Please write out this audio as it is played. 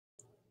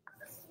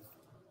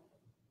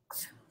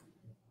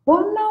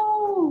Oh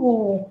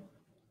no.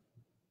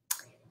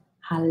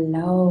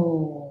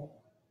 Hello.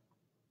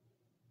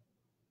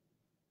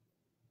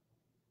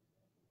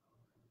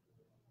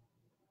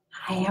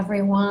 Hi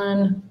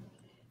everyone.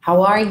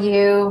 How are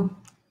you?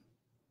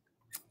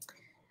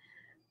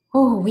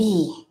 Oh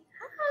wee.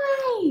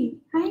 Hi.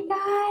 Hi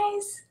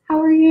guys.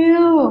 How are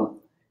you?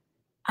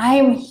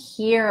 I'm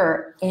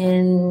here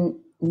in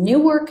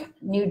Newark,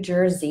 New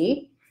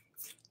Jersey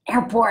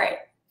airport.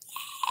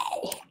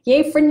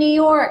 Yay for New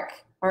York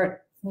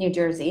or New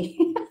Jersey.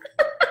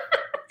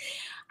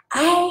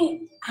 I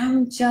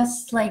am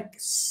just like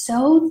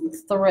so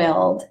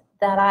thrilled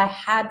that I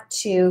had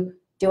to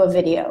do a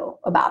video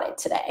about it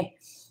today.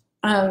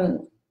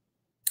 Um,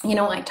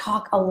 I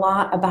talk a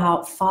lot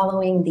about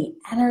following the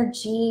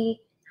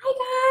energy.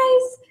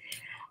 Hi, guys.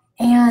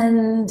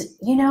 And,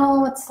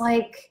 it's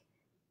like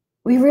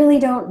we really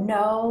don't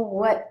know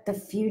what the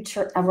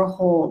future ever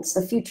holds.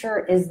 The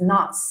future is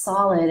not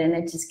solid and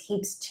it just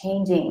keeps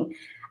changing.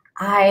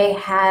 I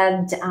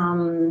had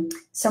some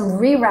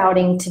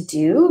rerouting to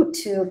do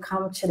to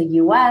come to the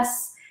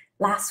US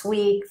last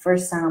week for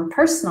some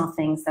personal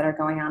things that are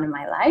going on in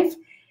my life.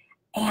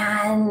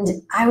 And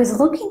I was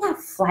looking at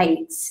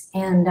flights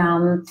and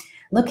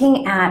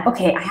looking at,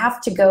 okay, I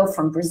have to go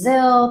from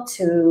Brazil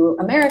to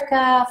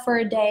America for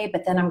a day,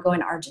 but then I'm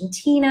going to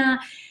Argentina,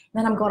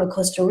 then I'm going to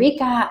Costa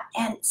Rica,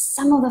 and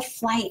some of the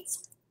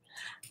flights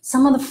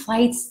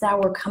that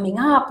were coming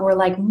up were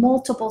like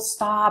multiple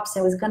stops.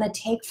 It was going to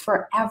take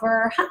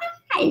forever.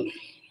 Hi.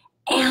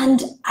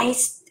 And I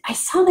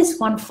saw this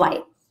one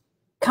flight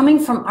coming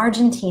from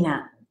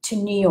Argentina to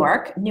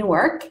Newark,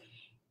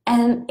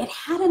 and it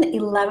had an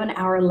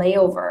 11-hour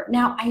layover.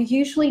 Now, I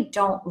usually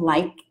don't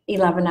like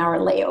 11-hour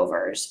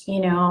layovers,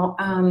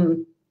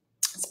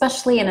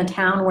 especially in a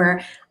town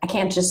where I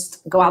can't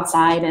just go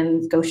outside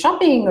and go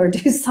shopping or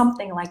do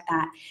something like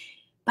that.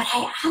 But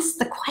I asked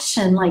the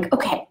question, like,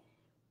 okay,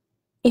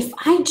 if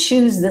I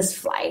choose this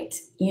flight,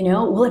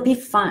 will it be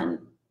fun?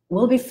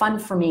 Will it be fun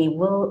for me?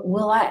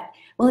 Will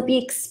it be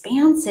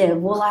expansive?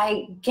 Will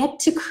I get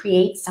to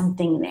create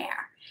something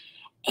there?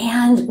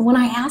 And when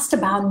I asked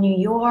about New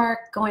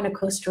York, going to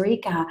Costa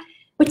Rica,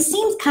 which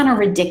seems kind of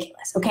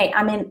ridiculous. Okay,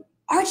 I'm in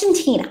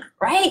Argentina,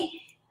 right?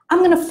 I'm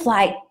going to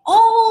fly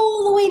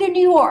all the way to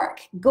New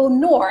York, go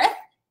north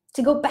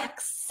to go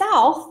back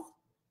south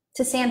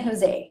to San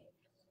Jose.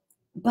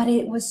 But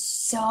it was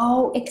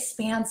so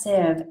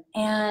expansive.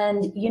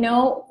 And,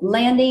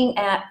 landing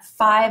at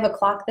 5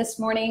 o'clock this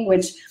morning,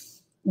 which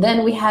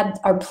then we had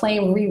our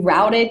plane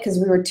rerouted because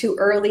we were too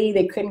early.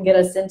 They couldn't get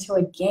us into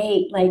a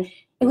gate. Like,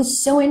 it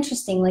was so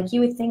interesting. Like, you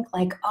would think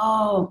like,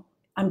 oh,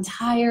 I'm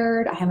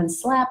tired. I haven't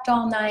slept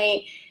all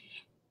night.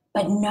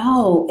 But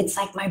no, it's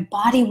like my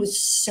body was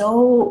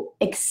so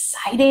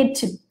excited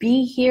to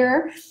be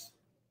here.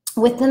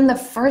 Within the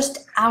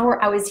first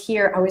hour I was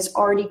here, I was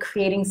already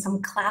creating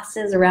some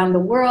classes around the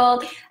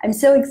world. I'm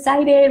so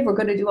excited. We're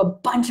going to do a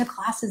bunch of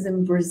classes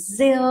in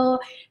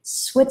Brazil,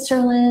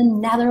 Switzerland,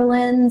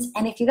 Netherlands.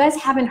 And if you guys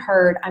haven't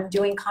heard, I'm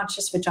doing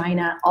conscious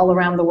vagina all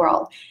around the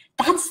world.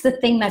 That's the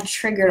thing that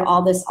triggered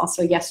all this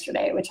also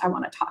yesterday, which I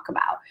want to talk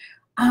about.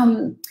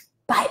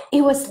 But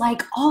it was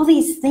like all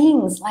these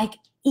things like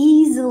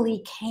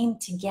easily came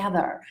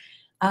together.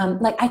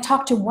 Like I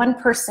talked to one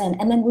person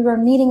and then we were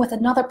meeting with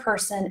another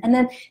person and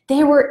then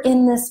they were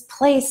in this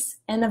place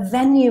in a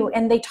venue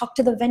and they talked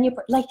to the venue.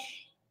 Like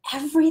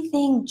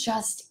everything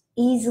just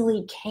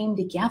easily came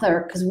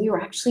together because we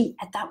were actually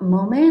at that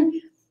moment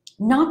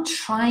not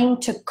trying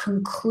to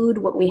conclude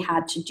what we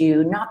had to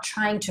do, not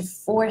trying to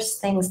force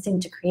things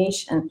into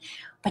creation,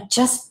 but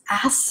just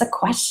ask the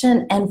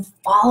question and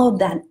follow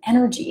that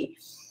energy.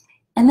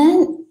 And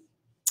then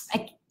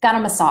I got a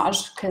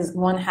massage because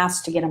one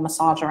has to get a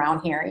massage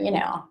around here,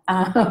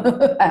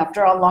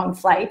 after all long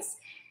flights.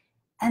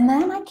 And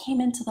then I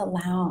came into the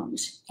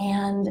lounge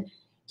and,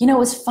 it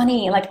was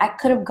funny. Like I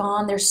could have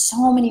gone, there's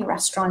so many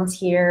restaurants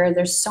here.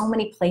 There's so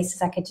many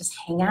places I could just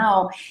hang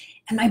out.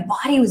 And my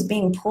body was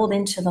being pulled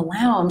into the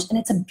lounge and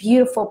it's a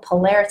beautiful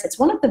Polaris. It's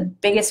one of the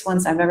biggest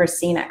ones I've ever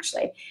seen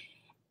actually.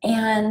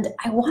 And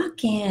I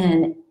walk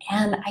in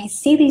and I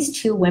see these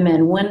two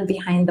women, one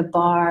behind the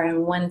bar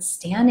and one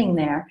standing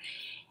there.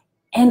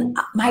 And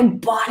my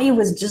body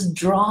was just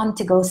drawn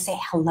to go say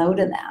hello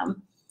to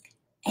them.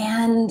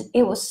 And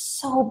it was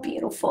so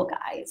beautiful,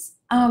 guys.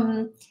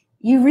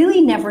 You really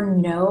never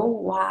know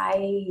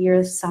why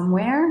you're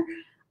somewhere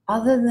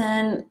other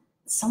than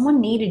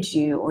someone needed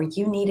you or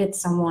you needed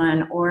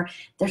someone or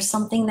there's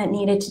something that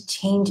needed to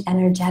change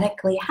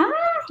energetically.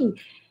 Hi.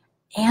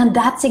 And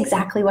that's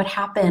exactly what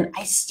happened.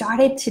 I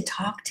started to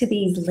talk to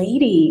these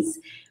ladies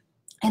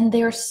and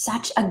they're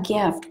such a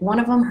gift. One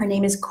of them, her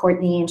name is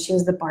Courtney and she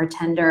was the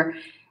bartender.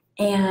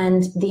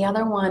 And the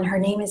other one, her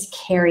name is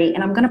Carrie.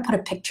 And I'm going to put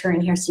a picture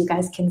in here so you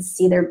guys can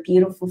see their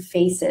beautiful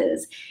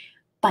faces.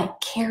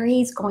 But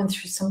Carrie's going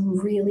through some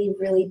really,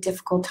 really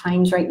difficult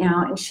times right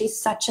now. And she's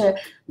such a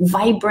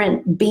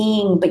vibrant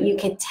being, but you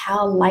could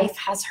tell life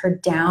has her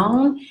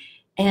down.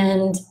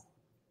 And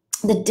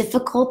the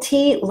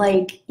difficulty,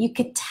 like you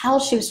could tell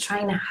she was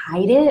trying to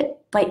hide it,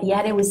 but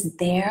yet it was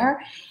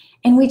there.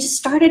 And we just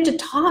started to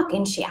talk,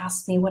 and she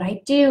asked me what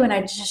I do, and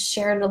I just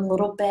shared a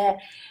little bit.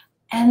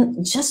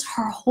 And just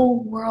her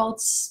whole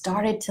world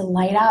started to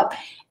light up.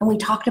 And we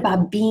talked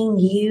about being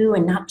you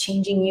and not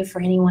changing you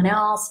for anyone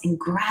else, and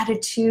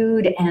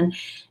gratitude, and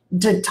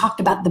talked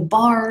about the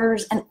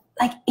bars. And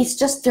like, it's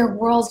just their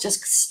worlds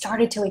just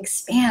started to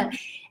expand.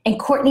 And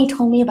Courtney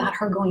told me about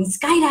her going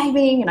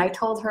skydiving, and I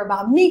told her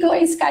about me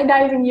going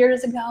skydiving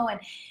years ago, and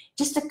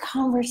just the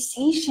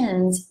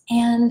conversations.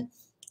 And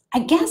I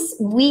guess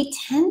we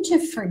tend to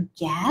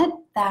forget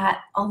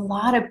that a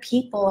lot of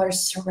people are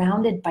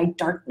surrounded by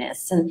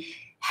darkness and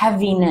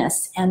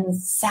heaviness and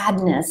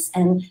sadness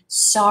and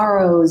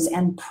sorrows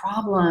and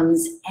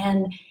problems.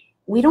 And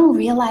we don't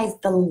realize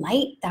the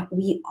light that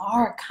we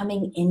are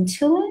coming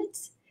into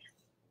it.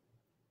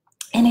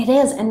 And it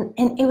is. And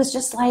it was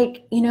just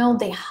like, you know,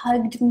 they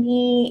hugged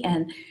me,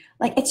 and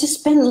like, it's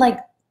just been like,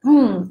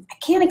 I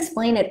can't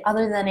explain it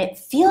other than it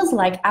feels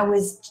like I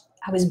was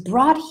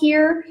brought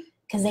here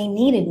because they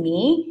needed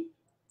me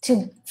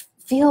to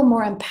feel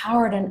more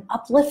empowered and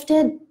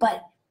uplifted.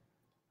 But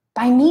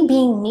by me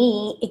being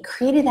me, it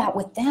created that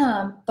with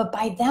them. But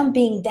by them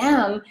being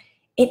them,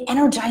 it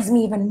energized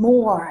me even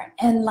more.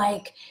 And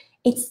like,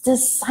 it's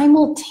this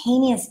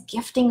simultaneous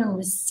gifting and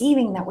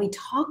receiving that we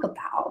talk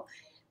about.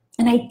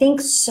 And I think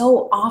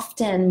so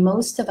often,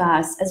 most of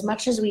us, as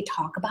much as we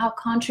talk about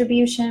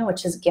contribution,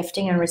 which is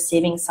gifting and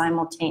receiving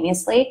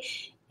simultaneously,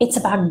 it's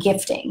about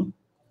gifting.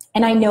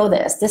 And I know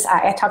this,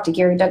 I talked to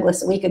Gary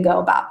Douglas a week ago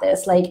about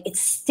this. Like, it's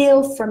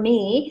still, for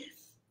me,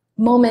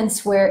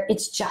 moments where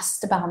it's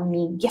just about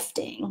me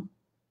gifting.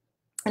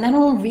 And I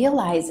don't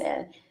realize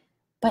it,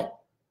 but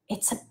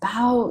it's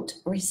about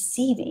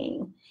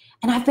receiving.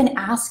 And I've been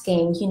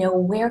asking, you know,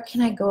 where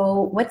can I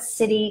go? What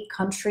city,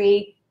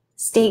 country,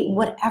 state,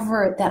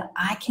 whatever, that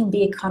I can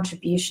be a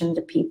contribution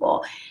to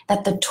people,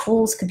 that the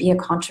tools could be a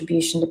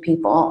contribution to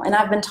people. And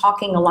I've been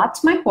talking a lot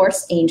to my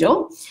horse,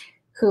 Angel,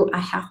 who I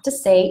have to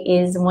say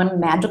is one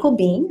magical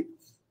being.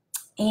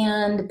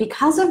 And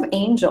because of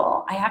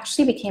Angel, I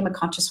actually became a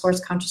Conscious Horse,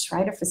 Conscious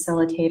Rider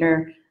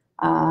facilitator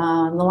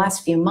in the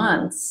last few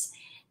months.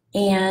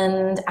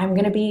 And I'm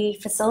going to be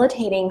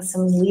facilitating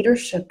some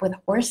leadership with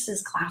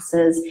horses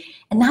classes.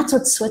 And that's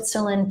what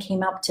Switzerland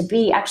came up to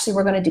be. Actually,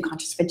 we're going to do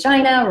Conscious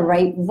Vagina,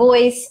 Right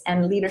Voice,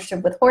 and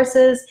leadership with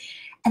horses.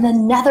 And the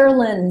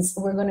Netherlands,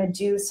 we're going to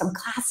do some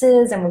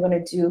classes, and we're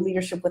going to do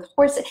leadership with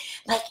horses.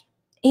 Like,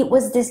 it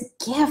was this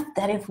gift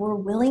that if we're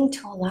willing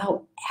to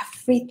allow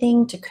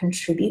everything to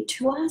contribute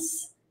to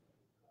us,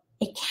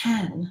 it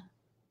can.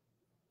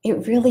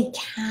 It really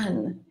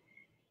can.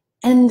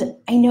 And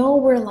I know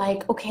we're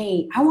like,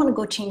 okay, I want to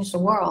go change the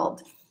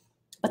world.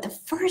 But the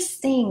first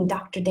thing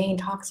Dr. Dane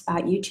talks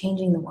about you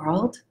changing the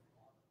world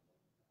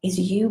is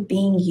you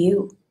being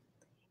you,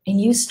 and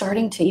you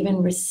starting to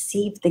even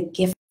receive the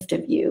gift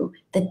of you,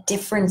 the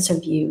difference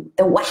of you,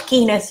 the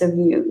wackiness of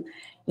you.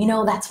 You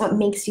know, that's what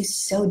makes you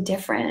so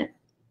different.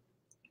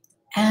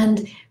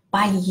 And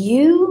by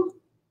you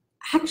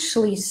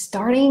actually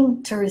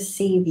starting to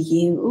receive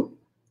you,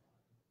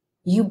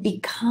 you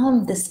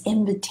become this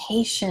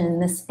invitation,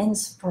 this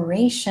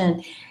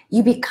inspiration.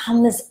 You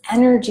become this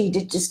energy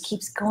that just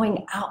keeps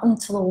going out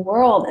into the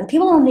world. And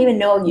people don't even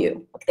know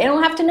you. They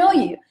don't have to know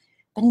you.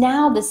 But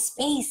now the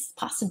space,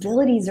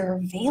 possibilities are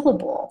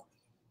available.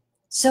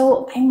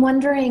 So I'm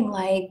wondering,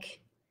 like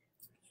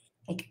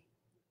I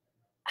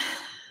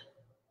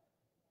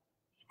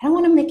don't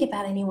want to make it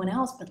about anyone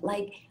else, but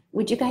like,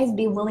 would you guys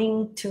be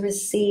willing to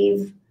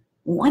receive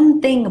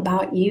one thing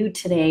about you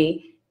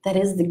today that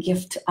is the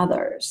gift to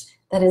others,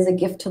 that is a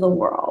gift to the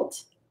world,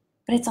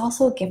 but it's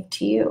also a gift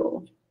to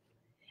you?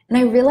 And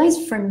I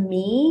realized for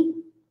me,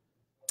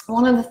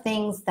 one of the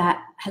things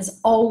that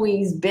has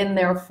always been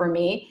there for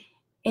me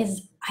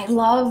is I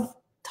love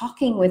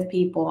talking with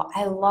people.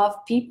 I love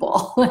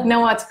people. I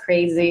know it's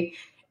crazy.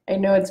 I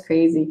know it's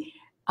crazy.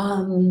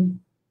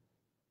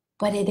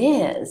 But it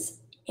is.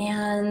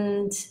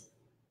 And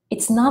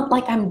it's not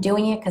like I'm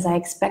doing it because I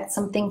expect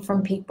something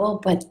from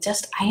people, but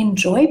just I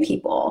enjoy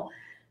people.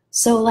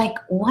 So like,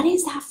 what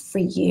is that for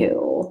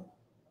you?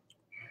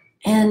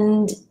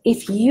 And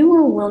if you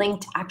are willing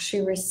to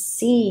actually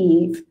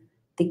receive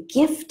the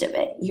gift of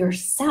it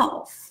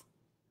yourself,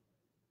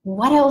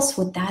 what else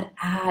would that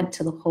add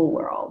to the whole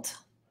world?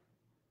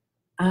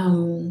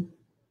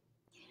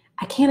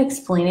 I can't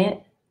explain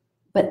it,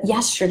 but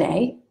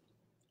yesterday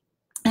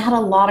I had a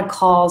lot of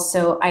calls,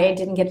 so I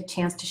didn't get a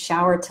chance to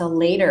shower till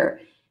later.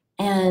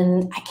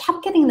 And I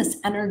kept getting this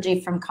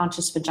energy from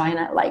Conscious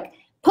Vagina, like,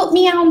 put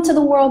me out into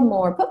the world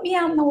more, put me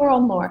out in the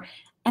world more.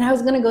 And I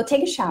was gonna go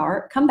take a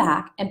shower, come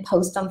back, and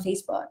post on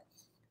Facebook.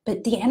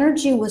 But the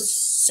energy was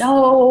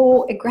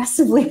so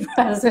aggressively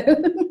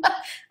present.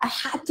 I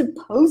had to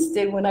post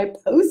it when I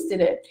posted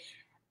it.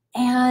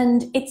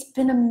 And it's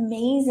been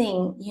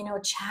amazing, you know,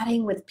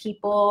 chatting with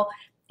people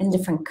in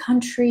different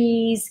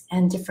countries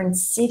and different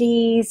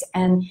cities.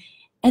 And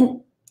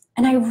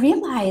I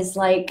realized,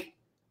 like,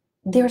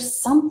 there's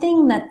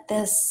something that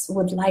this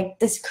would like,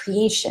 this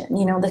creation,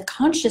 you know, the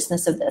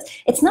consciousness of this.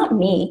 It's not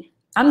me.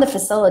 I'm the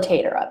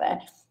facilitator of it.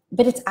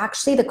 But it's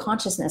actually the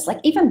consciousness, like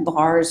even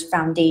bars,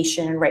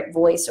 foundation, right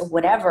voice, or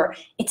whatever.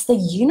 It's the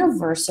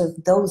universe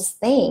of those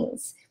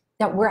things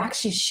that we're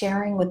actually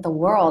sharing with the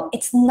world.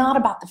 It's not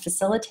about the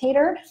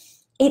facilitator.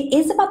 It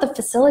is about the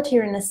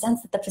facilitator in the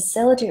sense that the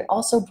facilitator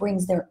also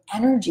brings their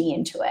energy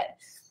into it.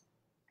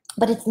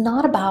 But it's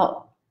not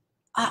about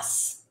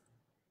us.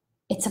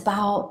 It's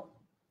about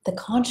the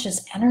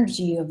conscious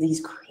energy of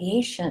these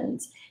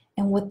creations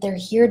and what they're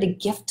here to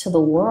gift to the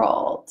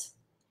world.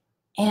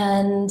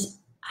 And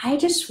I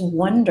just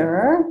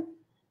wonder,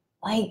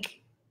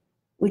 like,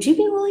 would you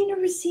be willing to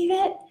receive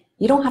it?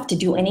 You don't have to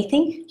do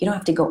anything. You don't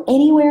have to go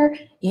anywhere.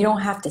 You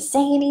don't have to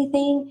say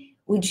anything.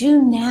 Would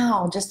you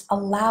now just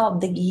allow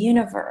the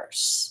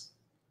universe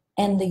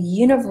and the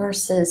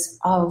universes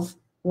of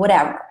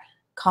whatever,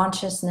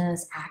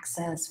 consciousness,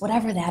 access,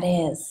 whatever that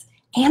is,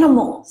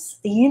 animals,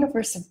 the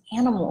universe of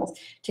animals,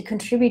 to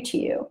contribute to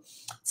you?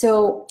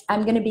 So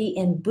I'm going to be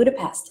in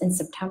Budapest in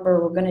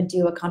September. We're going to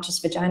do a conscious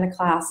vagina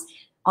class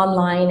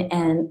online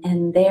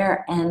and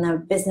there, and a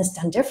business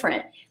done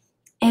different.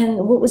 And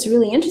what was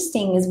really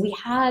interesting is we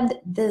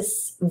had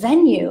this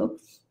venue,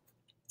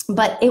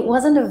 but it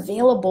wasn't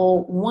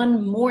available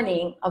one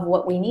morning of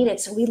what we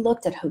needed. So we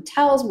looked at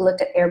hotels, we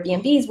looked at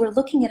Airbnbs, we're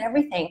looking at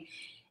everything.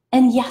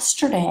 And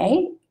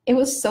yesterday, it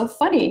was so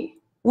funny.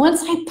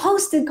 Once I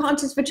posted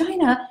Conscious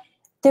Vagina,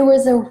 there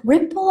was a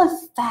ripple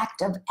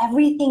effect of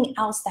everything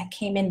else that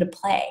came into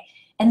play.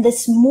 And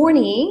this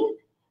morning,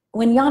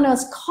 when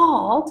Jana's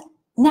called,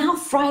 now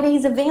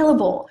Friday's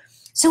available.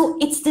 So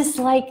it's this,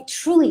 like,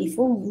 truly, if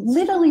we're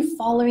literally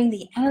following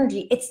the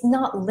energy, it's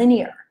not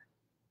linear.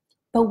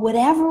 But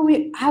whatever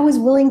I was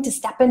willing to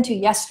step into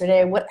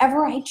yesterday,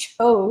 whatever I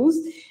chose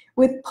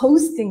with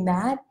posting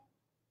that,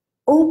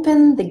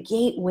 opened the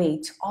gateway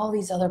to all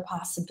these other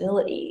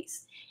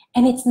possibilities.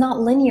 And it's not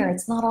linear.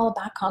 It's not all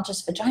about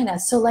conscious vagina.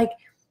 So, like,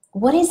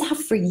 what is that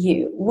for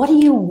you? What are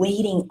you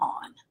waiting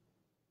on?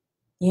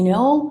 You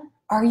know,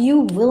 are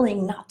you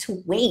willing not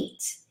to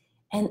wait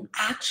and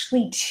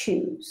actually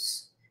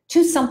choose?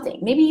 Choose something.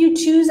 Maybe you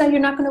choose that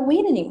you're not going to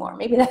wait anymore.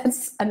 Maybe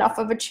that's enough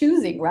of a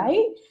choosing,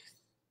 right?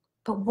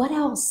 But what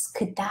else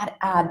could that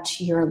add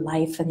to your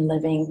life and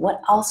living?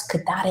 What else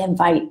could that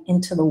invite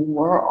into the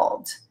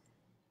world?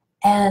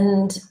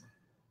 And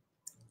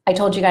I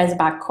told you guys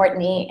about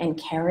Courtney and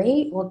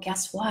Carrie. Well,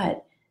 guess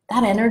what?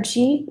 That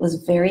energy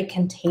was very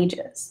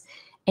contagious.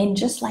 In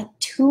just like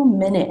 2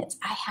 minutes,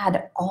 I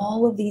had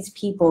all of these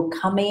people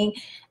coming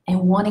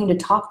and wanting to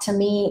talk to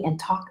me and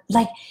talk.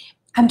 Like,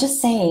 I'm just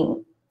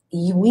saying,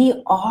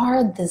 we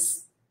are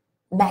this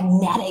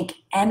magnetic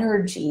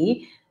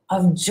energy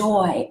of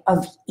joy,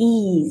 of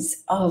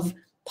ease, of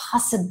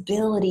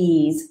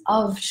possibilities,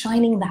 of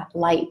shining that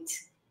light.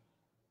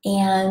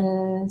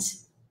 And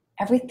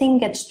everything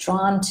gets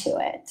drawn to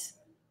it.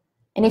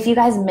 And if you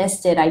guys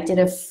missed it, I did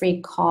a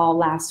free call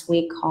last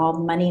week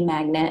called Money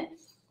Magnet,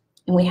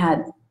 and we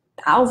had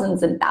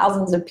thousands and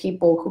thousands of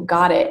people who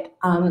got it.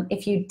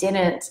 If you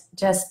didn't,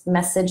 just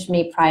message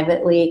me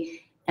privately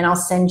and I'll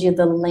send you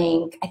the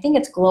link. I think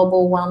it's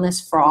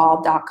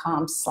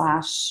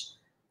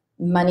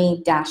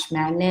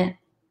globalwellnessforall.com/money-magnet.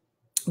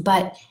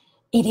 But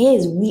it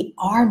is, we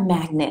are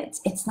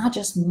magnets. It's not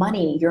just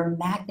money. You're a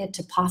magnet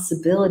to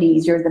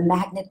possibilities. You're the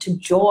magnet to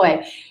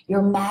joy. You're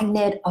a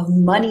magnet of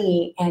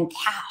money and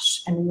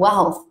cash and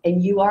wealth.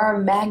 And you are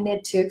a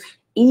magnet to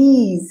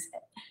ease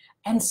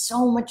and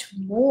so much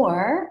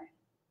more.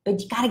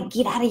 But you got to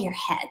get out of your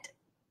head.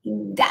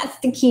 That's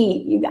the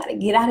key. You got to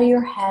get out of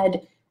your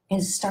head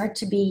and start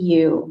to be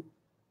you,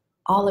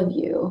 all of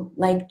you,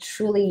 like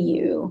truly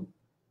you.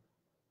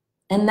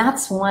 And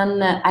that's one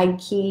that I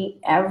keep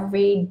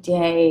every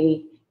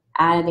day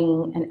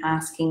adding and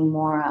asking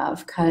more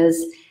of,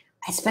 because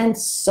I spent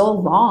so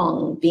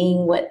long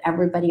being what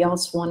everybody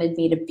else wanted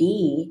me to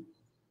be.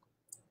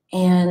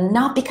 And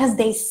not because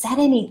they said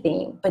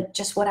anything, but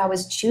just what I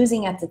was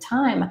choosing at the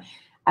time.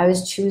 I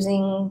was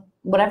choosing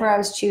whatever I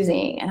was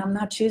choosing, and I'm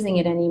not choosing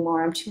it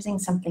anymore. I'm choosing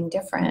something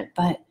different.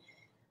 But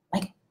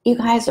like, you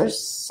guys are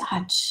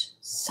such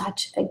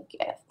a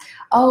gift.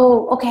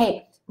 Oh,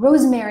 okay,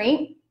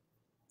 Rosemary.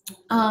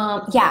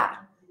 Yeah,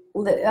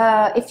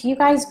 if you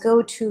guys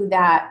go to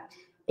that,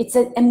 it's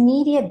an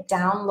immediate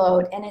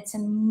download and it's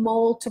in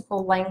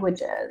multiple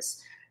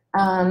languages.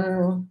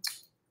 Global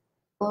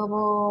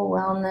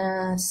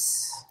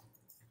Wellness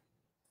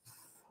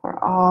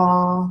for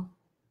All.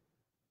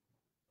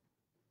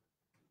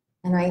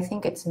 And I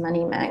think it's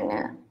Money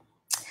Magnet.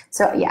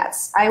 So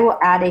yes, I will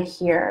add it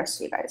here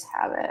so you guys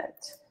have it.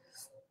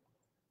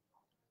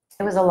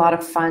 It was a lot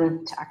of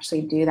fun to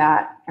actually do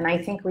that. And I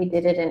think we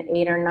did it in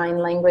 8 or 9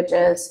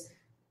 languages.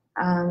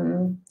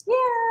 Yeah,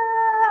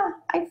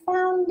 I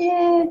found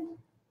it.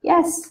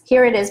 Yes,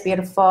 here it is,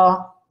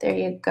 beautiful. There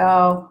you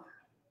go.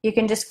 You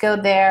can just go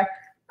there,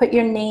 put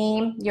your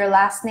name, your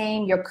last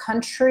name, your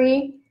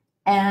country,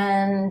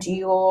 and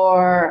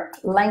your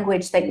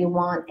language that you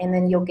want, and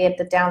then you'll get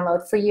the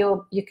download. For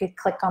you, you could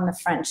click on the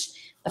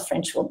French. The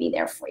French will be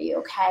there for you,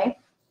 okay?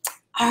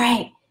 All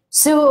right,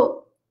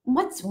 so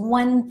what's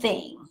one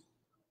thing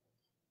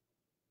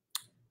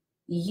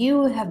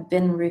you have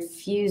been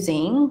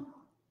refusing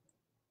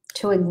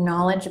to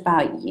acknowledge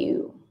about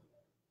you,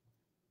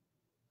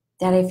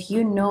 that if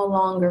you no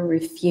longer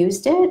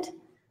refused it,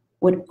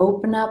 would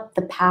open up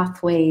the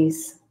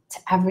pathways to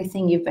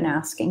everything you've been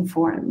asking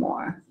for and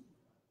more?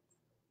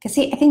 Because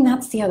see, I think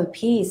that's the other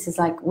piece, is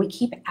like we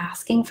keep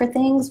asking for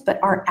things, but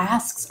our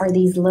asks are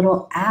these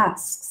little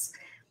asks.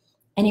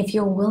 And if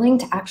you're willing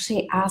to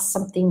actually ask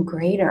something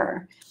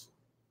greater,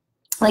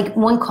 like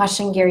one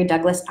question Gary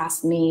Douglas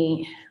asked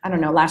me, I don't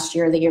know, last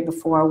year or the year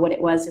before, what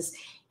it was, is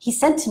he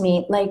said to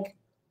me, like,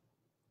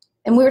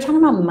 and we were talking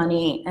about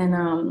money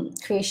and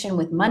creation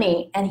with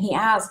money, and he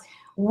asked,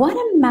 what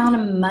amount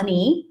of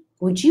money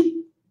would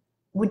you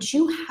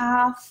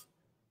have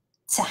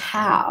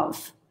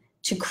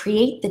to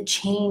create the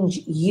change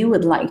you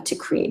would like to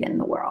create in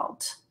the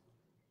world?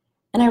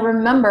 And I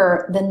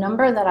remember the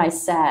number that I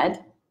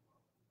said,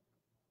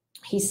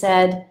 he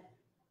said,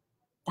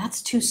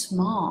 that's too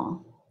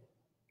small.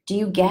 Do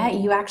you get,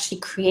 you actually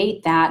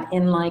create that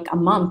in like a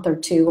month or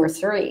 2 or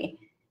 3.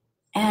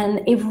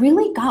 And it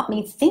really got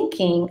me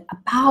thinking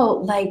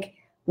about, like,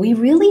 we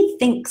really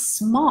think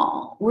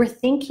small. We're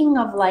thinking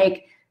of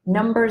like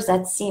numbers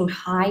that seem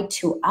high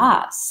to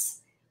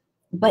us.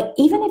 But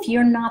even if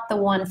you're not the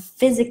one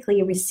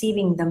physically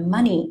receiving the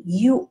money,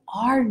 you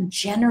are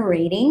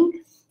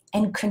generating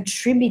and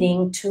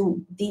contributing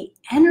to the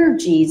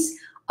energies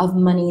of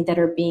money that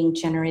are being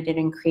generated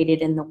and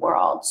created in the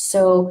world.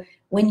 So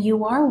when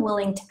you are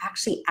willing to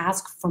actually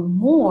ask for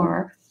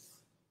more,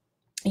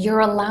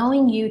 you're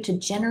allowing you to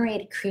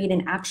generate, create,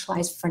 and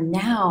actualize for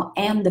now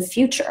and the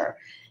future.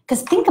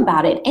 Because think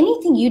about it,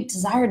 anything you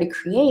desire to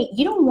create,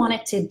 you don't want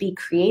it to be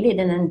created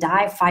and then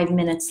die 5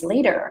 minutes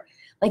later.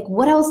 Like,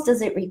 what else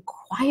does it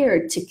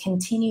require to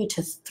continue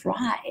to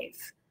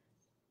thrive?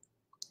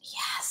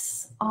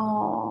 Yes.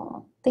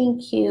 Oh,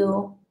 thank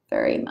you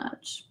very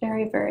much.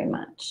 Very, very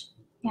much.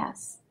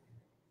 Yes.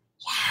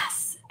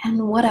 Yes.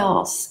 And what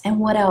else? And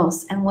what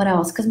else? And what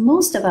else? Because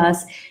most of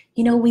us,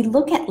 you know, we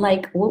look at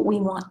like what we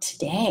want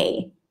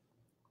today.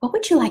 What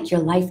would you like your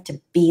life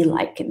to be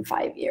like in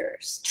 5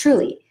 years?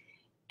 Truly.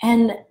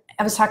 And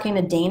I was talking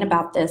to Dane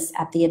about this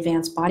at the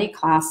advanced body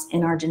class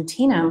in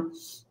Argentina.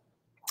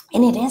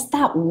 And it is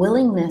that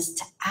willingness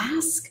to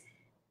ask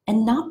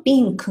and not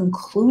being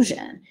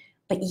conclusion,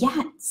 but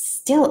yet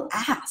still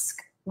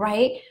ask,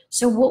 right?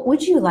 So what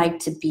would you like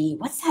to be?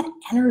 What's that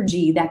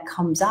energy that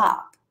comes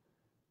up?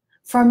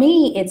 For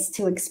me, it's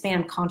to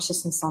expand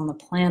consciousness on the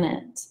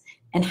planet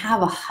and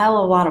have a hell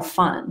of a lot of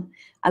fun.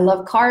 I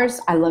love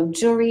cars, I love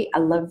jewelry, I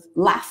love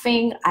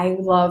laughing, I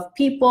love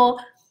people.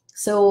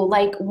 So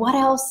like, what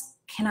else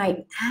can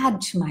I add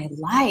to my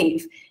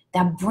life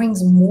that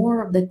brings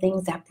more of the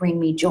things that bring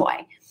me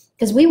joy?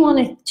 Because we want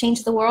to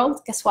change the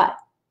world. Guess what?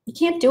 You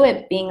can't do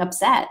it being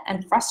upset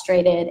and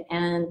frustrated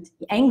and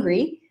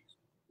angry.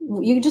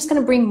 You're just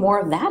going to bring more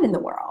of that in the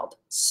world.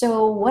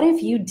 So what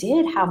if you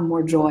did have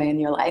more joy in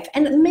your life?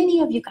 And many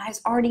of you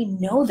guys already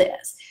know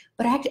this,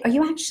 but are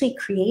you actually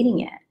creating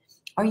it?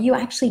 Are you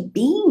actually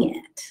being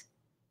it?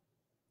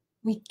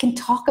 We can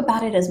talk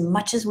about it as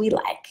much as we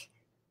like,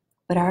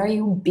 but are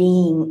you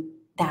being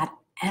that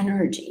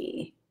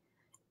energy?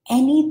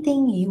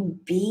 Anything you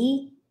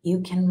be, you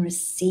can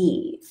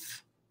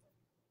receive.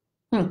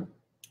 Isn't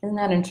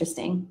that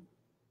interesting?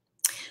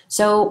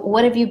 So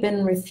what have you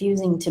been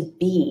refusing to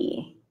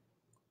be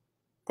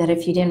that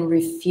if you didn't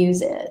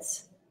refuse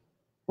it,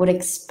 would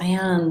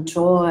expand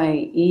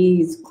joy,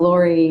 ease,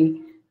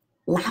 glory,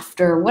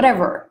 laughter,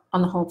 whatever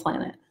on the whole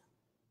planet?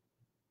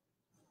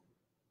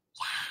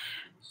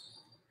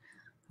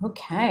 Yeah.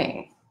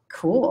 Okay,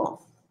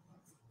 cool.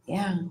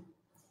 Yeah.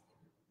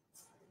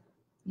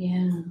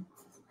 Yeah.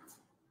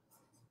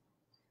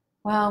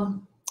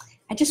 Well,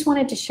 I just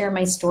wanted to share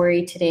my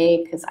story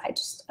today because I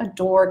just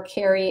adore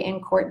Carrie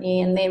and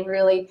Courtney, and they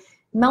really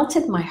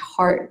melted my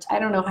heart. I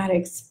don't know how to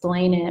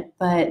explain it,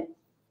 but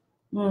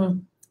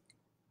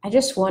I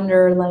just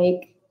wonder,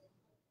 like,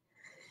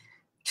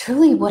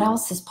 truly what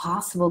else is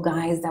possible,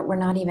 guys, that we're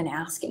not even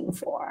asking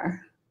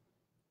for?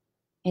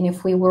 And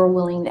if we were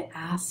willing to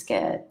ask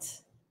it,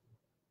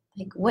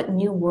 like, what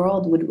new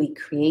world would we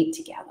create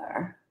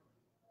together?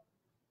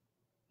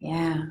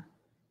 Yeah.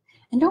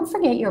 And don't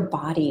forget your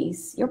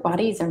bodies. Your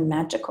bodies are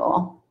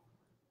magical.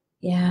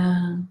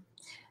 Yeah.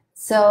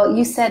 So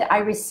you said, I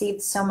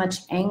received so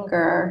much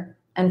anger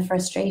and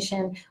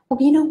frustration.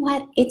 Well, you know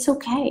what? It's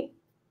okay.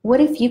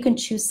 What if you can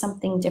choose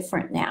something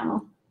different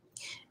now?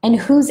 And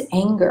whose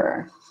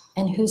anger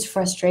and whose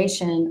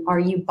frustration are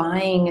you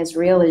buying as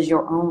real as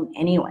your own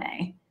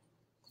anyway?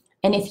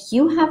 And if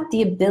you have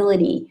the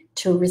ability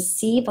to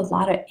receive a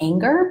lot of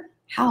anger,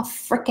 how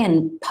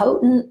freaking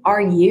potent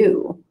are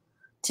you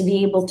to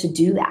be able to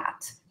do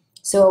that?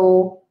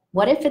 So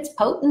what if it's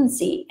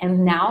potency?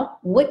 And now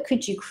what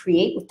could you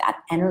create with that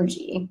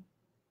energy?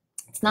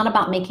 It's not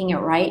about making it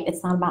right.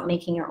 It's not about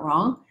making it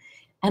wrong.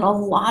 And a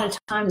lot of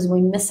times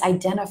we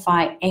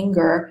misidentify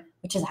anger,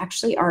 which is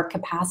actually our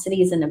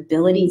capacities and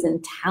abilities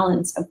and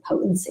talents of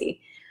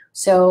potency.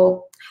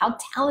 So how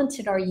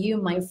talented are you,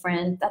 my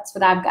friend? That's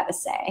what I've got to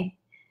say.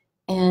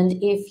 And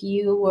if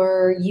you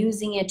were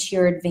using it to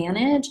your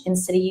advantage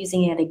instead of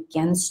using it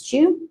against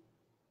you,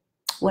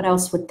 what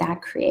else would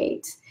that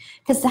create?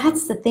 Because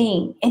that's the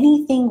thing.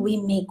 Anything we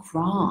make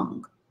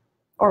wrong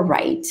or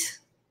right,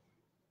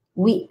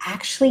 we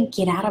actually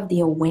get out of the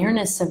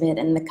awareness of it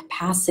and the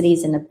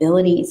capacities and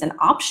abilities and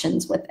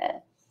options with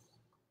it.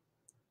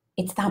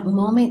 It's that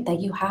moment that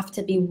you have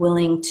to be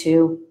willing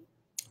to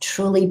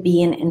truly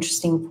be an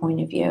interesting point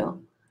of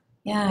view.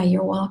 Yeah,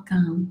 you're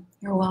welcome.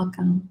 You're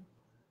welcome.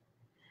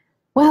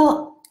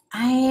 Well,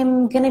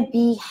 I'm going to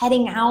be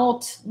heading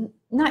out,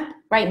 not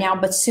right now,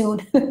 but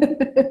soon.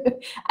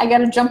 I got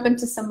to jump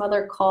into some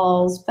other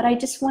calls, but I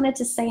just wanted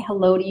to say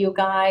hello to you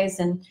guys,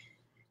 and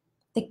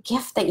the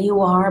gift that you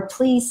are,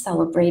 please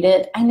celebrate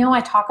it. I know I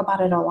talk about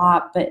it a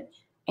lot, but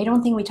I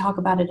don't think we talk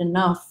about it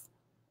enough.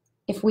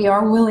 If we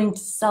are willing to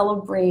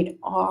celebrate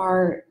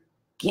our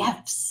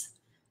gifts,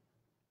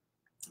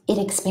 it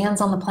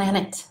expands on the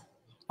planet.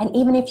 And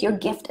even if your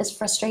gift is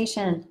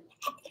frustration,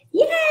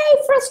 yay,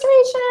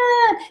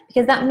 frustration!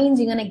 Because that means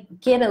you're going to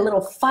get a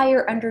little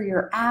fire under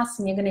your ass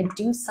and you're going to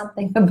do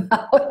something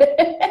about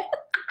it.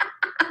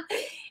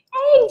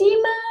 Hey,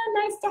 Dima,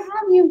 nice to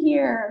have you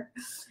here.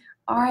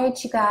 All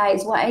right, you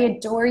guys. Well, I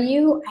adore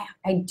you.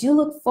 I do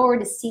look forward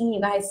to seeing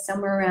you guys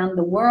somewhere around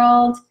the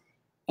world.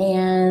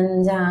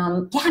 And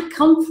yeah,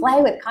 come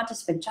play with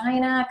Conscious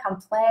Vagina.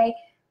 Come play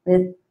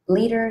with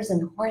leaders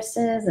and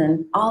horses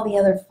and all the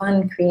other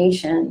fun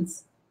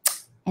creations.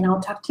 And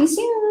I'll talk to you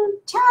soon.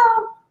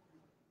 Ciao.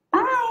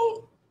 Bye.